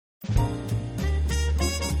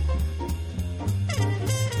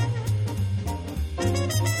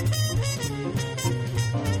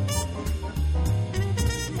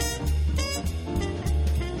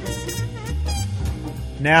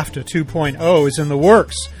NAFTA 2.0 is in the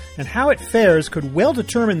works, and how it fares could well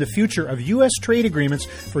determine the future of U.S. trade agreements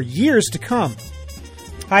for years to come.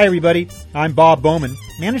 Hi, everybody. I'm Bob Bowman,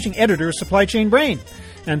 Managing Editor of Supply Chain Brain,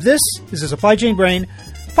 and this is the Supply Chain Brain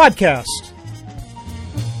podcast.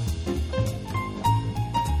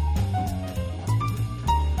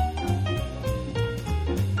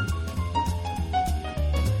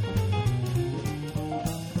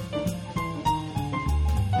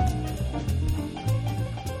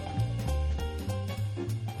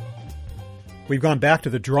 We've gone back to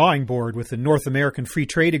the drawing board with the North American Free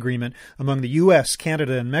Trade Agreement among the U.S.,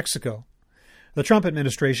 Canada, and Mexico. The Trump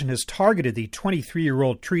administration has targeted the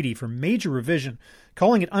 23-year-old treaty for major revision,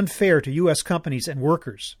 calling it unfair to U.S. companies and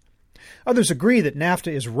workers. Others agree that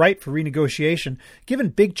NAFTA is ripe for renegotiation, given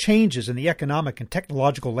big changes in the economic and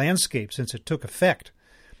technological landscape since it took effect.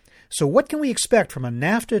 So what can we expect from a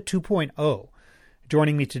NAFTA 2.0?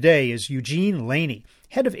 Joining me today is Eugene Laney,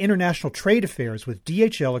 Head of International Trade Affairs with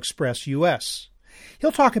DHL Express U.S.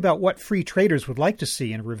 He'll talk about what free traders would like to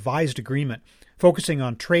see in a revised agreement, focusing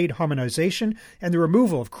on trade harmonization and the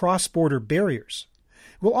removal of cross-border barriers.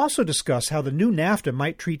 We'll also discuss how the new NAFTA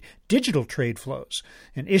might treat digital trade flows,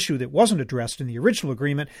 an issue that wasn't addressed in the original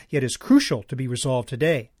agreement, yet is crucial to be resolved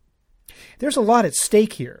today. There's a lot at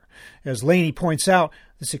stake here. As Laney points out,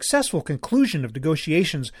 the successful conclusion of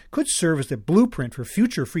negotiations could serve as the blueprint for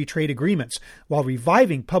future free trade agreements while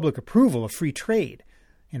reviving public approval of free trade.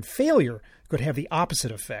 And failure could have the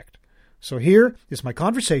opposite effect. So here is my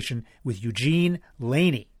conversation with Eugene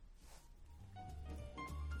Laney.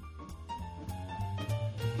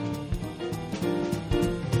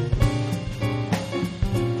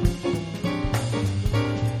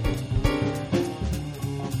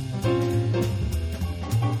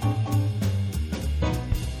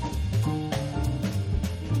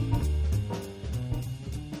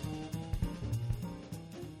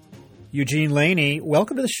 Eugene Laney,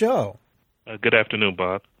 welcome to the show. Good afternoon,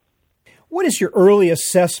 Bob. What is your early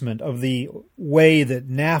assessment of the way that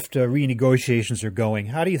NAFTA renegotiations are going?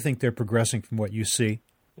 How do you think they're progressing from what you see?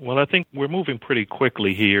 Well, I think we're moving pretty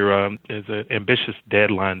quickly here. There's an ambitious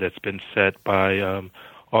deadline that's been set by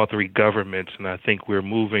all three governments, and I think we're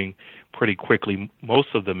moving pretty quickly. Most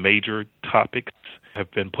of the major topics have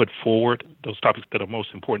been put forward. Those topics that are most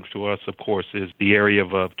important to us, of course, is the area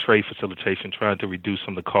of trade facilitation, trying to reduce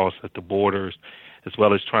some of the costs at the borders, as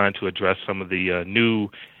well as trying to address some of the new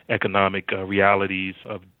economic realities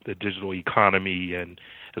of the digital economy, and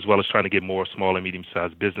as well as trying to get more small and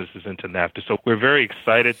medium-sized businesses into NAFTA. So we're very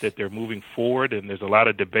excited that they're moving forward, and there's a lot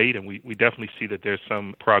of debate, and we definitely see that there's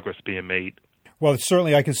some progress being made. Well,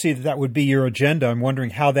 certainly I can see that would be your agenda. I'm wondering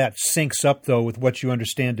how that syncs up, though, with what you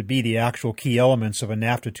understand to be the actual key elements of a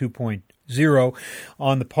NAFTA 2.0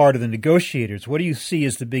 on the part of the negotiators. What do you see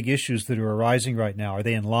as the big issues that are arising right now? Are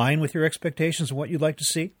they in line with your expectations and what you'd like to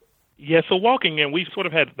see? Yeah, so walking in, we sort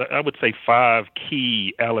of had, I would say, 5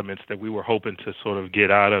 key elements that we were hoping to sort of get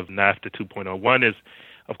out of NAFTA 2.0. One is,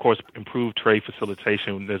 of course, improved trade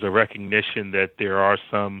facilitation. There's a recognition that there are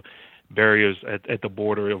some barriers at the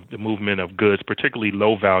border of the movement of goods, particularly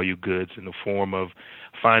low-value goods, in the form of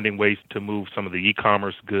finding ways to move some of the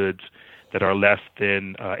e-commerce goods that are less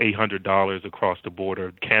than $800 across the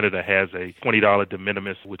border. Canada has a $20 de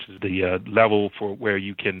minimis, which is the level for where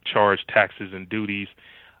you can charge taxes and duties.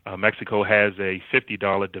 Mexico has a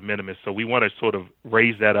 $50 de minimis, so we want to sort of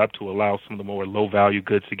raise that up to allow some of the more low-value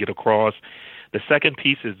goods to get across. The second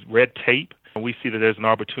piece is red tape. We see that there's an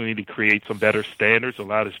opportunity to create some better standards. A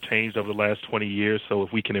lot has changed over the last 20 years, so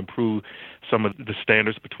if we can improve some of the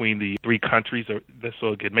standards between the three countries, this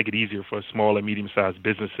will make it easier for small and medium-sized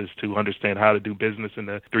businesses to understand how to do business in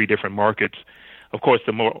the 3 different markets. Of course,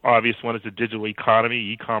 the more obvious one is the digital economy.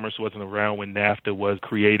 E-commerce wasn't around when NAFTA was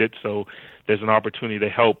created, so there's an opportunity to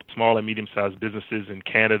help small and medium-sized businesses in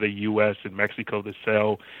Canada, U.S., and Mexico to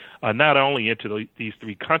sell not only into these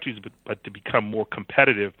 3 countries, but to become more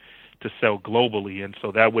competitive to sell globally. And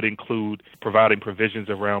so that would include providing provisions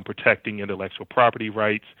around protecting intellectual property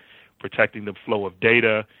rights, protecting the flow of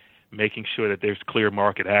data, making sure that there's clear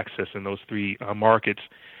market access in those 3 markets.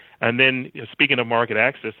 And then, speaking of market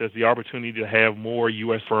access, there's the opportunity to have more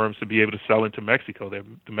U.S. firms to be able to sell into Mexico.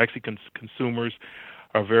 The Mexican consumers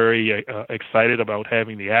are very excited about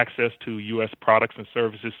having the access to U.S. products and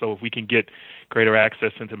services. So if we can get greater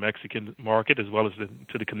access into the Mexican market as well as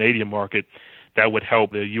to the Canadian market, that would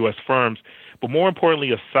help the U.S. firms. But more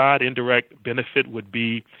importantly, a side indirect benefit would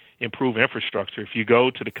be improved infrastructure. If you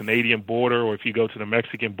go to the Canadian border or if you go to the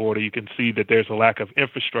Mexican border, you can see that there's a lack of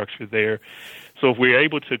infrastructure there. So if we're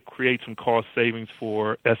able to create some cost savings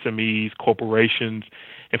for SMEs, corporations,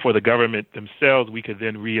 And for the government themselves, we could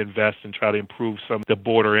then reinvest and try to improve some of the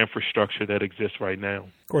border infrastructure that exists right now.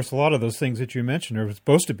 Of course, a lot of those things that you mentioned are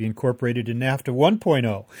supposed to be incorporated in NAFTA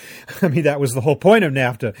 1.0. I mean, that was the whole point of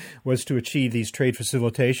NAFTA, was to achieve these trade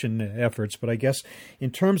facilitation efforts. But I guess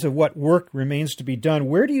in terms of what work remains to be done,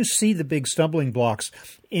 where do you see the big stumbling blocks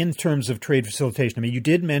in terms of trade facilitation? I mean, you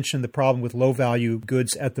did mention the problem with low-value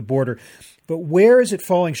goods at the border, but where is it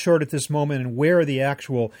falling short at this moment, and where are the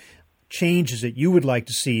actual changes that you would like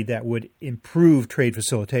to see that would improve trade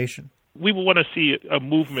facilitation? We would want to see a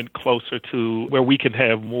movement closer to where we can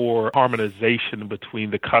have more harmonization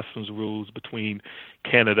between the customs rules between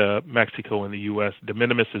Canada, Mexico, and the U.S. De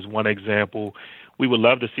minimis is one example. We would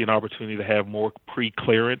love to see an opportunity to have more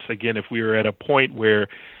pre-clearance. Again, if we were at a point where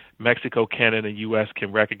Mexico, Canada, and U.S.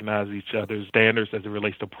 can recognize each other's standards as it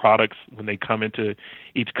relates to products when they come into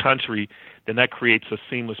each country, then that creates a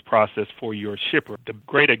seamless process for your shipper. The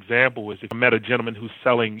great example is if I met a gentleman who's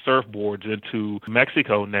selling surfboards into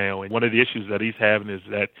Mexico now, and one of the issues that he's having is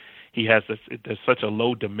that there's such a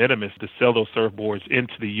low de minimis to sell those surfboards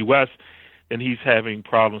into the U.S., and he's having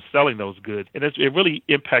problems selling those goods. And it really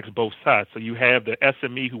impacts both sides. So you have the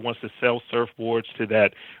SME who wants to sell surfboards to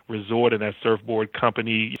that resort and that surfboard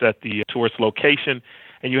company at the tourist location,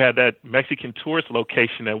 and you have that Mexican tourist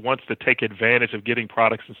location that wants to take advantage of getting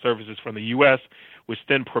products and services from the U.S., which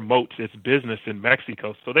then promotes its business in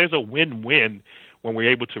Mexico. So there's a win-win when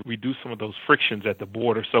we're able to reduce some of those frictions at the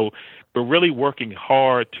border. So we're really working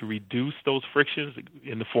hard to reduce those frictions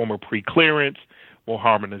in the form of pre-clearance, more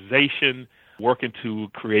harmonization, working to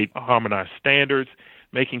create harmonized standards,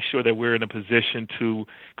 making sure that we're in a position to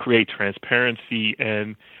create transparency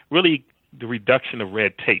and really the reduction of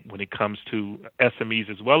red tape when it comes to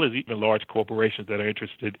SMEs as well as even large corporations that are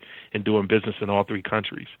interested in doing business in all three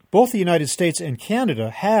countries. Both the United States and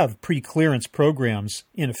Canada have pre-clearance programs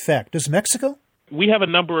in effect. Does Mexico? We have a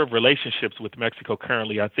number of relationships with Mexico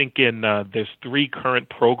currently. I think there's 3 current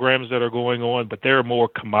programs that are going on, but they're more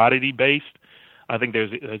commodity-based. I think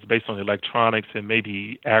it's based on electronics and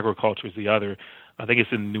maybe agriculture is the other. I think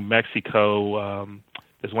it's in New Mexico.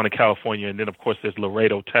 There's one in California, and then, of course, there's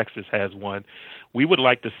Laredo, Texas has one. We would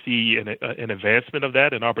like to see an advancement of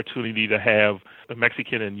that, an opportunity to have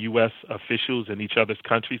Mexican and U.S. officials in each other's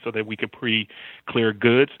countries so that we could pre-clear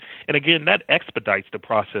goods. And again, that expedites the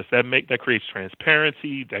process. That creates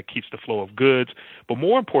transparency, that keeps the flow of goods, but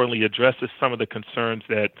more importantly, addresses some of the concerns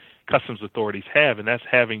that customs authorities have, and that's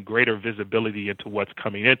having greater visibility into what's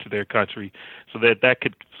coming into their country so that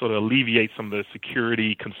could sort of alleviate some of the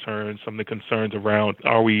security concerns, some of the concerns around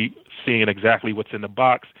are we seeing exactly what's in the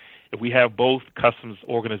box. If we have both customs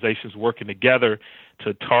organizations working together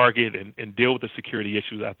to target and deal with the security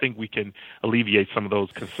issues, I think we can alleviate some of those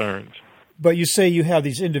concerns. But you say you have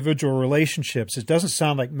these individual relationships. It doesn't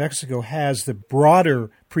sound like Mexico has the broader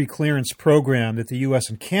pre-clearance program that the U.S.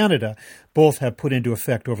 and Canada both have put into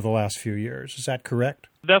effect over the last few years. Is that correct?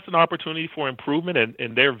 That's an opportunity for improvement,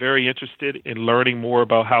 and they're very interested in learning more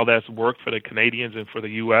about how that's worked for the Canadians and for the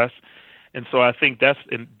U.S., and so I think that's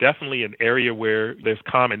definitely an area where there's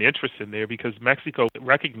common interest in there because Mexico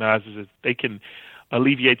recognizes that they can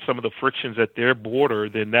alleviate some of the frictions at their border,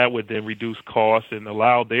 then that would then reduce costs and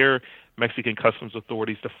allow their Mexican customs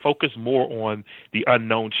authorities to focus more on the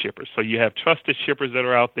unknown shippers. So you have trusted shippers that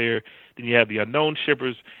are out there, then you have the unknown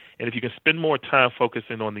shippers, and if you can spend more time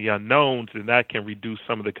focusing on the unknowns, then that can reduce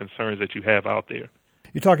some of the concerns that you have out there.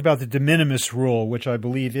 You talked about the de minimis rule, which I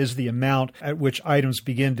believe is the amount at which items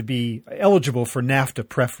begin to be eligible for NAFTA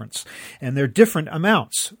preference. And there are different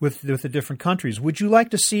amounts with the different countries. Would you like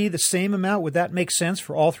to see the same amount? Would that make sense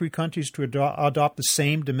for all 3 countries to adopt the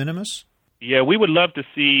same de minimis? Yeah, we would love to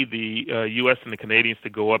see the U.S. and the Canadians to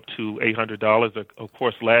go up to $800. Of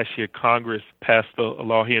course, last year Congress passed a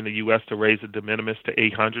law here in the U.S. to raise the de minimis to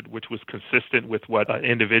 $800, which was consistent with what an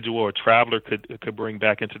individual or traveler could bring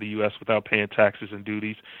back into the U.S. without paying taxes and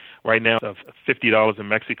duties. Right now, $50 in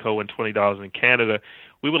Mexico and $20 in Canada.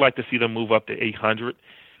 We would like to see them move up to $800.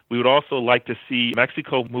 We would also like to see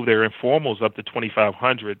Mexico move their informals up to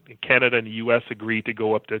 $2,500. Canada and the U.S. agreed to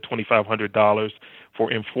go up to $2,500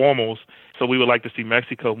 for informals. So we would like to see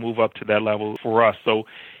Mexico move up to that level for us. So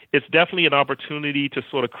it's definitely an opportunity to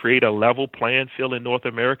sort of create a level playing field in North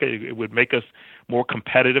America. It would make us more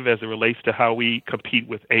competitive as it relates to how we compete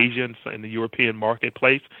with Asians in the European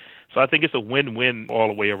marketplace. So I think it's a win-win all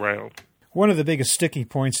the way around. One of the biggest sticking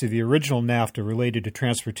points of the original NAFTA related to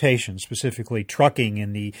transportation, specifically trucking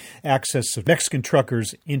and the access of Mexican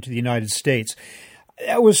truckers into the United States.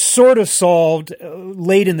 That was sort of solved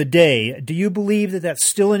late in the day. Do you believe that that's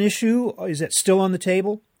still an issue? Is that still on the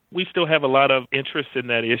table? We still have a lot of interest in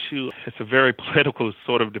that issue. It's a very political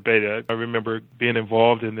sort of debate. I remember being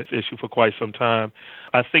involved in this issue for quite some time.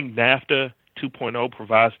 I think NAFTA 2.0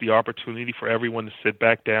 provides the opportunity for everyone to sit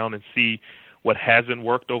back down and see what hasn't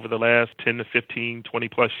worked over the last 10 to 15, 20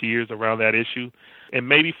 plus years around that issue, and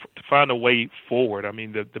maybe to find a way forward. I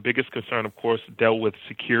mean, the biggest concern, of course, dealt with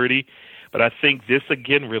security. But I think this,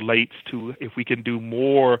 again, relates to if we can do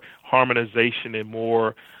more harmonization and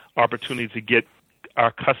more opportunity to get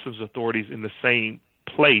our customs authorities in the same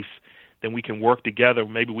place, then we can work together.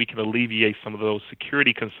 Maybe we can alleviate some of those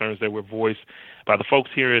security concerns that were voiced by the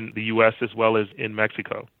folks here in the U.S. as well as in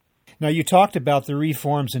Mexico. Now, you talked about the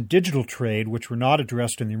reforms in digital trade, which were not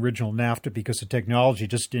addressed in the original NAFTA because the technology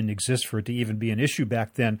just didn't exist for it to even be an issue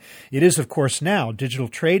back then. It is, of course, now, digital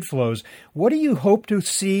trade flows. What do you hope to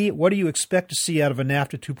see? What do you expect to see out of a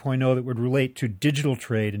NAFTA 2.0 that would relate to digital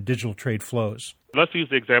trade and digital trade flows? Let's use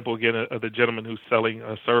the example again of the gentleman who's selling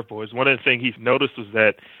surfboards. One of the things he's noticed was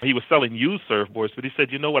that he was selling used surfboards, but he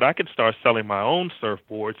said, you know what, I can start selling my own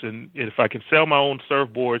surfboards. And if I can sell my own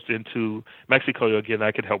surfboards into Mexico, again,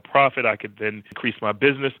 I could help profit. I could then increase my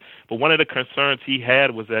business. But one of the concerns he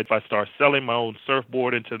had was that if I start selling my own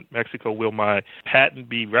surfboard into Mexico, will my patent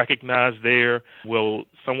be recognized there? Will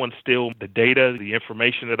someone steal the data, the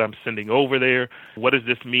information that I'm sending over there? What does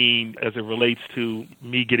this mean as it relates to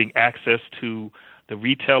me getting access to the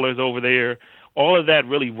retailers over there? All of that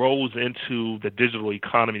really rolls into the digital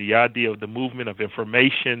economy, the idea of the movement of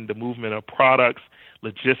information, the movement of products,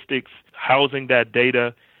 logistics, housing that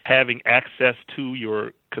data, having access to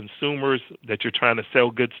your consumers that you're trying to sell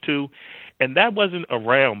goods to. And that wasn't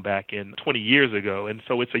around back in 20 years ago. And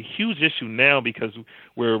so it's a huge issue now because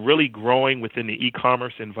we're really growing within the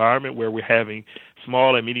e-commerce environment where we're having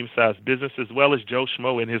small and medium-sized businesses, as well as Joe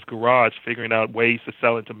Schmo in his garage figuring out ways to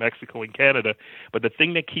sell into Mexico and Canada. But the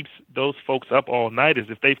thing that keeps those folks up all night is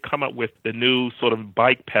if they've come up with the new sort of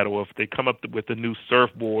bike pedal, if they come up with the new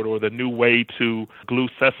surfboard or the new way to glue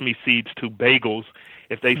sesame seeds to bagels,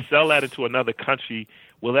 if they sell that into another country,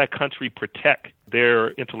 will that country protect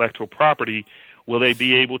their intellectual property? Will they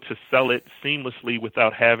be able to sell it seamlessly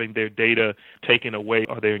without having their data taken away?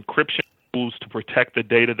 Are there encryption rules to protect the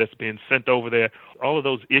data that's being sent over there? All of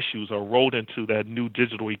those issues are rolled into that new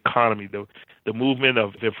digital economy, the movement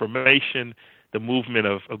of information, the movement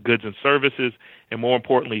of goods and services, and more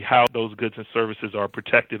importantly, how those goods and services are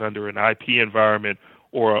protected under an IP environment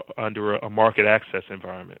or under a market access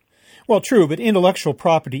environment. Well, true, but intellectual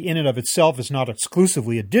property in and of itself is not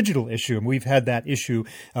exclusively a digital issue, and we've had that issue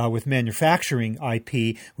with manufacturing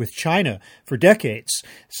IP with China for decades.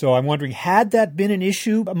 So I'm wondering, had that been an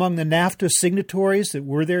issue among the NAFTA signatories?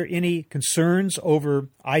 Were there any concerns over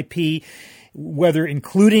IP, whether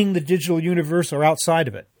including the digital universe or outside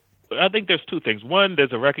of it? I think there's two things. One,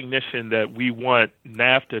 there's a recognition that we want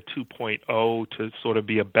NAFTA 2.0 to sort of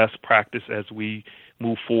be a best practice as we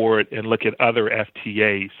move forward and look at other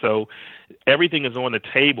FTAs. So everything is on the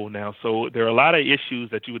table now. So there are a lot of issues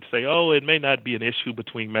that you would say, oh, it may not be an issue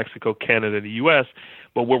between Mexico, Canada, and the U.S.,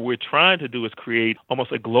 but what we're trying to do is create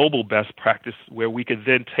almost a global best practice where we could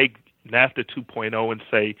then take NAFTA 2.0 and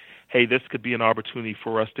say, hey, this could be an opportunity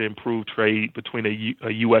for us to improve trade between a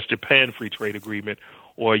U.S.-Japan free trade agreement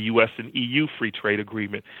or a U.S. and EU free trade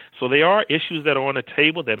agreement. So there are issues that are on the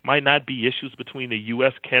table that might not be issues between the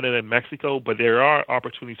U.S., Canada, and Mexico, but there are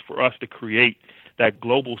opportunities for us to create that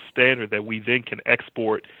global standard that we then can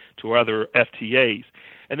export to other FTAs.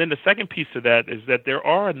 And then the second piece of that is that there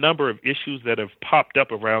are a number of issues that have popped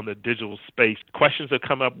up around the digital space. Questions have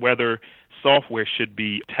come up whether software should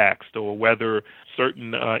be taxed or whether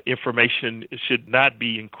certain information should not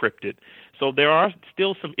be encrypted. So there are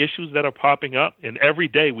still some issues that are popping up, and every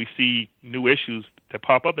day we see new issues that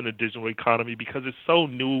pop up in the digital economy because it's so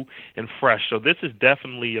new and fresh. So this is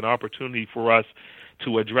definitely an opportunity for us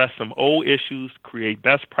to address some old issues, create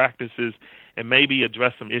best practices, and maybe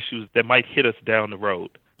address some issues that might hit us down the road.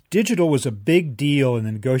 Digital was a big deal in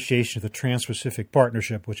the negotiation of the Trans-Pacific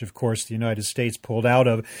Partnership, which, of course, the United States pulled out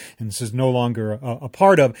of, and this is no longer a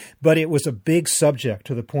part of. But it was a big subject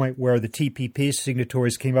to the point where the TPP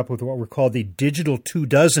signatories came up with what were called the Digital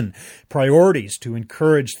 24 priorities to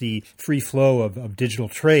encourage the free flow of digital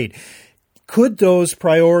trade. Could those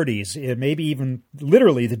priorities, maybe even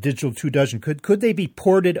literally the Digital 24, could they be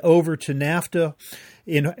ported over to NAFTA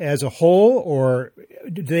as a whole, or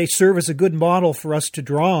do they serve as a good model for us to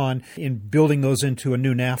draw on in building those into a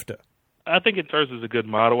new NAFTA? I think it serves as a good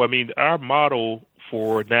model. I mean, our model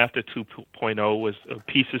for NAFTA 2.0 was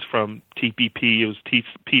pieces from TPP. It was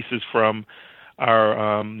pieces from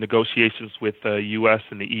our negotiations with the U.S.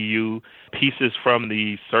 and the EU, pieces from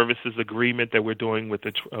the services agreement that we're doing with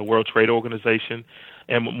the World Trade Organization,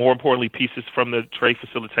 and more importantly, pieces from the Trade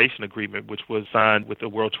Facilitation Agreement, which was signed with the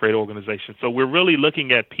World Trade Organization. So we're really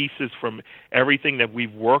looking at pieces from everything that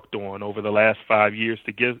we've worked on over the last 5 years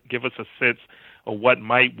to give us a sense of what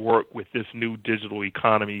might work with this new digital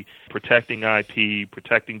economy, protecting IP,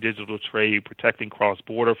 protecting digital trade, protecting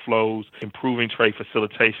cross-border flows, improving trade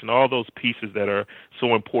facilitation, all those pieces that are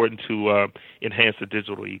so important to enhance the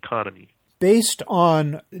digital economy. Based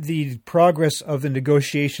on the progress of the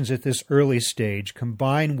negotiations at this early stage,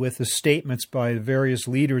 combined with the statements by the various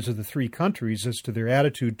leaders of the three countries as to their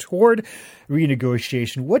attitude toward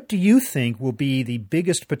renegotiation, what do you think will be the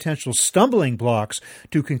biggest potential stumbling blocks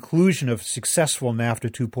to conclusion of successful NAFTA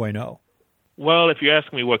 2.0? Well, if you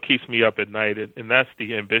ask me what keeps me up at night, and that's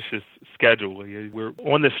the ambitious schedule. We're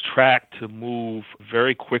on this track to move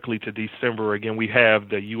very quickly to December. Again, we have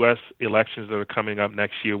the U.S. elections that are coming up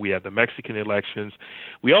next year. We have the Mexican elections.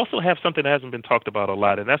 We also have something that hasn't been talked about a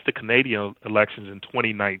lot, and that's the Canadian elections in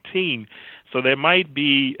 2019. So there might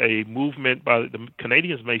be a movement by the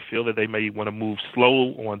Canadians may feel that they may want to move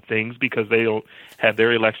slow on things because they don't have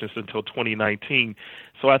their elections until 2019.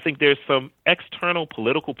 So I think there's some external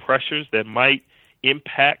political pressures that might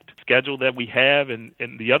impact the schedule that we have. And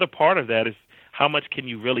the other part of that is how much can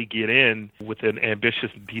you really get in with an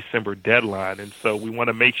ambitious December deadline? And so we want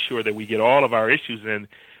to make sure that we get all of our issues in,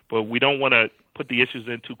 but we don't want to put the issues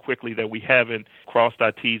in too quickly that we haven't crossed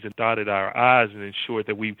our T's and dotted our I's and ensured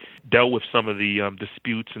that we've dealt with some of the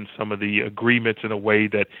disputes and some of the agreements in a way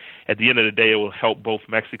that at the end of the day it will help both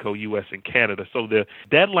Mexico, U.S., and Canada. So the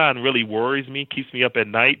deadline really worries me, keeps me up at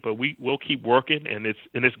night, but we'll keep working, and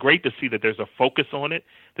it's great to see that there's a focus on it.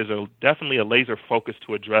 There's definitely a laser focus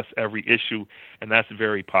to address every issue, and that's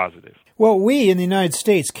very positive. Well, we in the United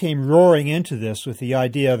States came roaring into this with the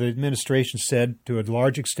idea the administration said to a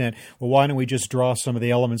large extent, well, why don't we just draw some of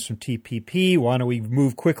the elements from TPP? Why don't we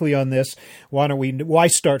move quickly on this? Why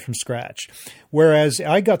start from scratch? Whereas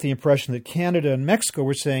I got the impression that Canada and Mexico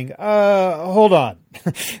were saying, hold on.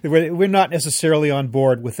 We're not necessarily on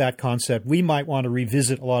board with that concept. We might want to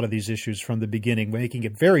revisit a lot of these issues from the beginning, making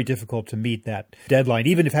it very difficult to meet that deadline,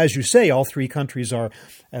 even if, as you say, all three countries are,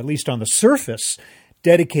 at least on the surface,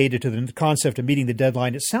 dedicated to the concept of meeting the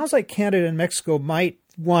deadline. It sounds like Canada and Mexico might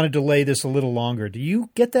want to delay this a little longer. Do you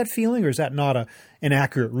get that feeling, or is that not an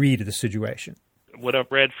accurate read of the situation? What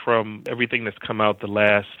I've read from everything that's come out the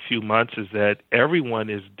last few months is that everyone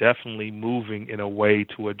is definitely moving in a way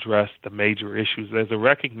to address the major issues. There's a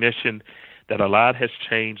recognition that a lot has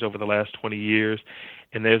changed over the last 20 years,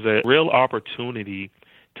 and there's a real opportunity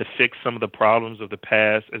to fix some of the problems of the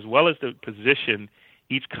past, as well as to position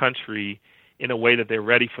each country in a way that they're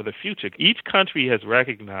ready for the future. Each country has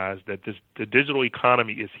recognized that the digital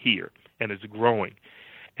economy is here and it's growing.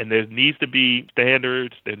 And there needs to be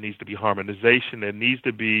standards, there needs to be harmonization, there needs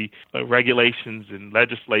to be regulations and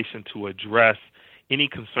legislation to address any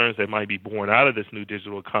concerns that might be born out of this new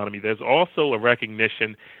digital economy. There's also a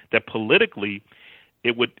recognition that politically,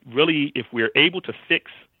 it would really, if we're able to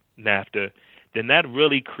fix NAFTA, then that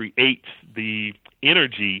really creates the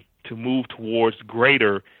energy to move towards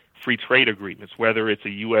greater free trade agreements, whether it's a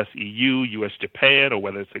U.S.-EU, U.S.-Japan, or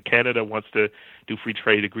whether it's a Canada wants to do free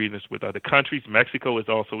trade agreements with other countries. Mexico is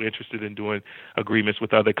also interested in doing agreements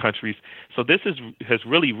with other countries. So this has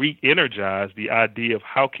really re-energized the idea of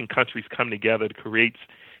how can countries come together to create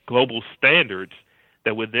global standards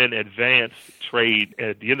that would then advance trade,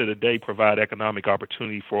 at the end of the day, provide economic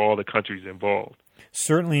opportunity for all the countries involved.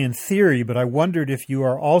 Certainly in theory, but I wondered if you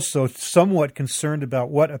are also somewhat concerned about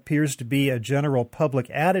what appears to be a general public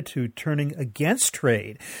attitude turning against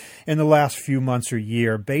trade in the last few months or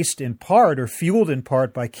year, based in part or fueled in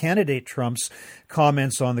part by candidate Trump's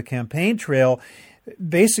comments on the campaign trail,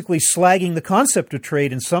 basically slagging the concept of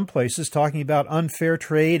trade in some places, talking about unfair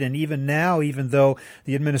trade, and even now, even though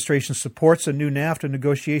the administration supports a new NAFTA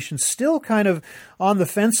negotiation, still kind of on the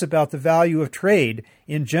fence about the value of trade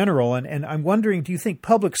in general. And I'm wondering, do you think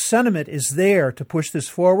public sentiment is there to push this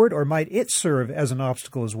forward, or might it serve as an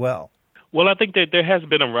obstacle as well? Well, I think that there has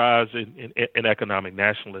been a rise in economic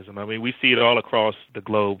nationalism. I mean, we see it all across the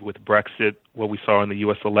globe with Brexit, what we saw in the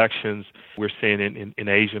U.S. elections, we're seeing in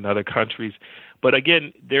Asia and other countries. But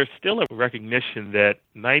again, there's still a recognition that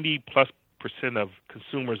 90+% of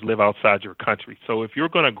consumers live outside your country. So if you're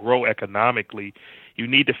going to grow economically, you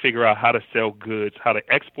need to figure out how to sell goods, how to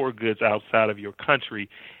export goods outside of your country.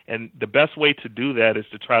 And the best way to do that is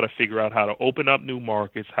to try to figure out how to open up new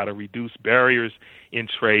markets, how to reduce barriers in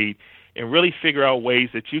trade, and really figure out ways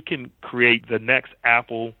that you can create the next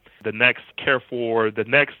Apple, the next Carrefour, the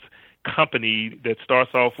next company that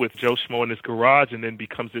starts off with Joe Schmo in his garage and then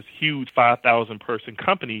becomes this huge 5,000-person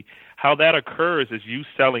company, how that occurs is you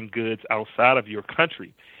selling goods outside of your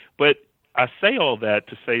country. But I say all that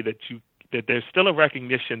to say that there's still a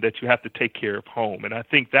recognition that you have to take care of home. And I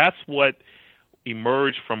think that's what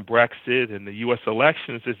emerged from Brexit and the U.S.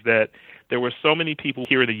 elections, is that there were so many people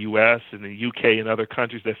here in the U.S. and the U.K. and other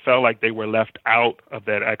countries that felt like they were left out of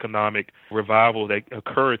that economic revival that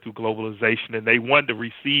occurred through globalization, and they wanted to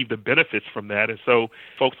receive the benefits from that. And so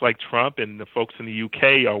folks like Trump and the folks in the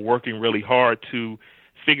U.K. are working really hard to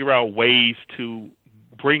figure out ways to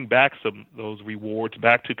bring back some of those rewards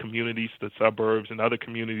back to communities, the suburbs and other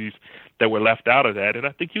communities that were left out of that. And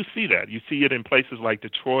I think you see that. You see it in places like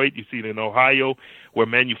Detroit. You see it in Ohio, where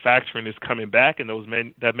manufacturing is coming back, and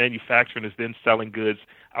that manufacturing is then selling goods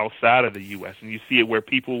outside of the U.S. And you see it where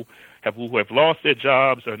people who have lost their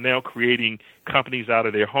jobs are now creating companies out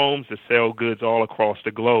of their homes that sell goods all across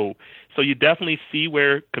the globe. So you definitely see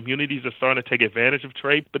where communities are starting to take advantage of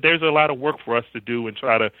trade, but there's a lot of work for us to do and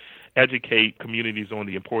try to educate communities on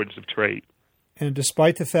the importance of trade. And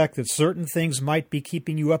despite the fact that certain things might be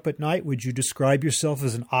keeping you up at night, would you describe yourself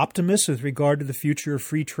as an optimist with regard to the future of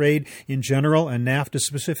free trade in general and NAFTA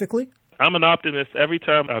specifically? I'm an optimist. Every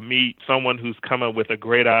time I meet someone who's come up with a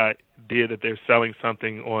great idea that they're selling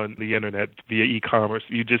something on the internet via e-commerce,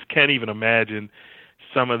 you just can't even imagine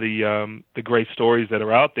some of the great stories that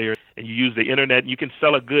are out there. And you use the internet, you can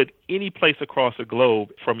sell a good any place across the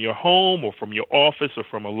globe, from your home or from your office or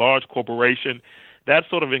from a large corporation. That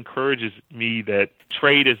sort of encourages me that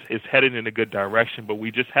trade is headed in a good direction, but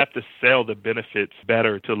we just have to sell the benefits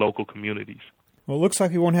better to local communities. Well, it looks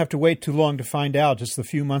like we won't have to wait too long to find out, just a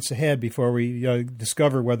few months ahead before we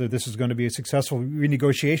discover whether this is going to be a successful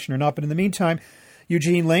renegotiation or not. But in the meantime,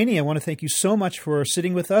 Eugene Laney, I want to thank you so much for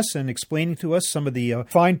sitting with us and explaining to us some of the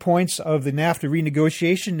fine points of the NAFTA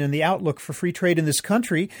renegotiation and the outlook for free trade in this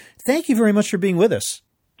country. Thank you very much for being with us.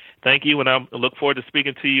 Thank you, and I look forward to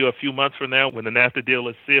speaking to you a few months from now when the NAFTA deal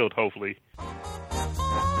is sealed, hopefully.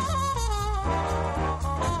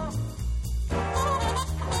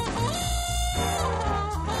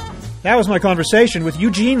 That was my conversation with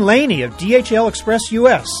Eugene Laney of DHL Express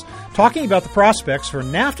US, talking about the prospects for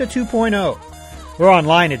NAFTA 2.0. We're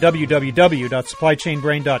online at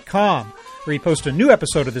www.supplychainbrain.com, where we post a new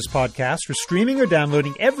episode of this podcast for streaming or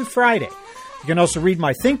downloading every Friday. You can also read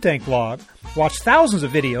my Think Tank blog, watch thousands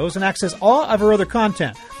of videos, and access all of our other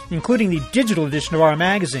content, including the digital edition of our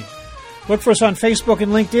magazine. Look for us on Facebook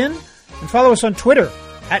and LinkedIn, and follow us on Twitter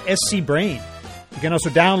at SCBrain. You can also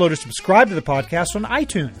download or subscribe to the podcast on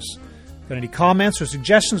iTunes. Got any comments or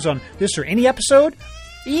suggestions on this or any episode?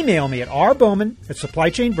 Email me at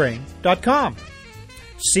rbowman@supplychainbrain.com.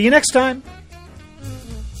 See you next time.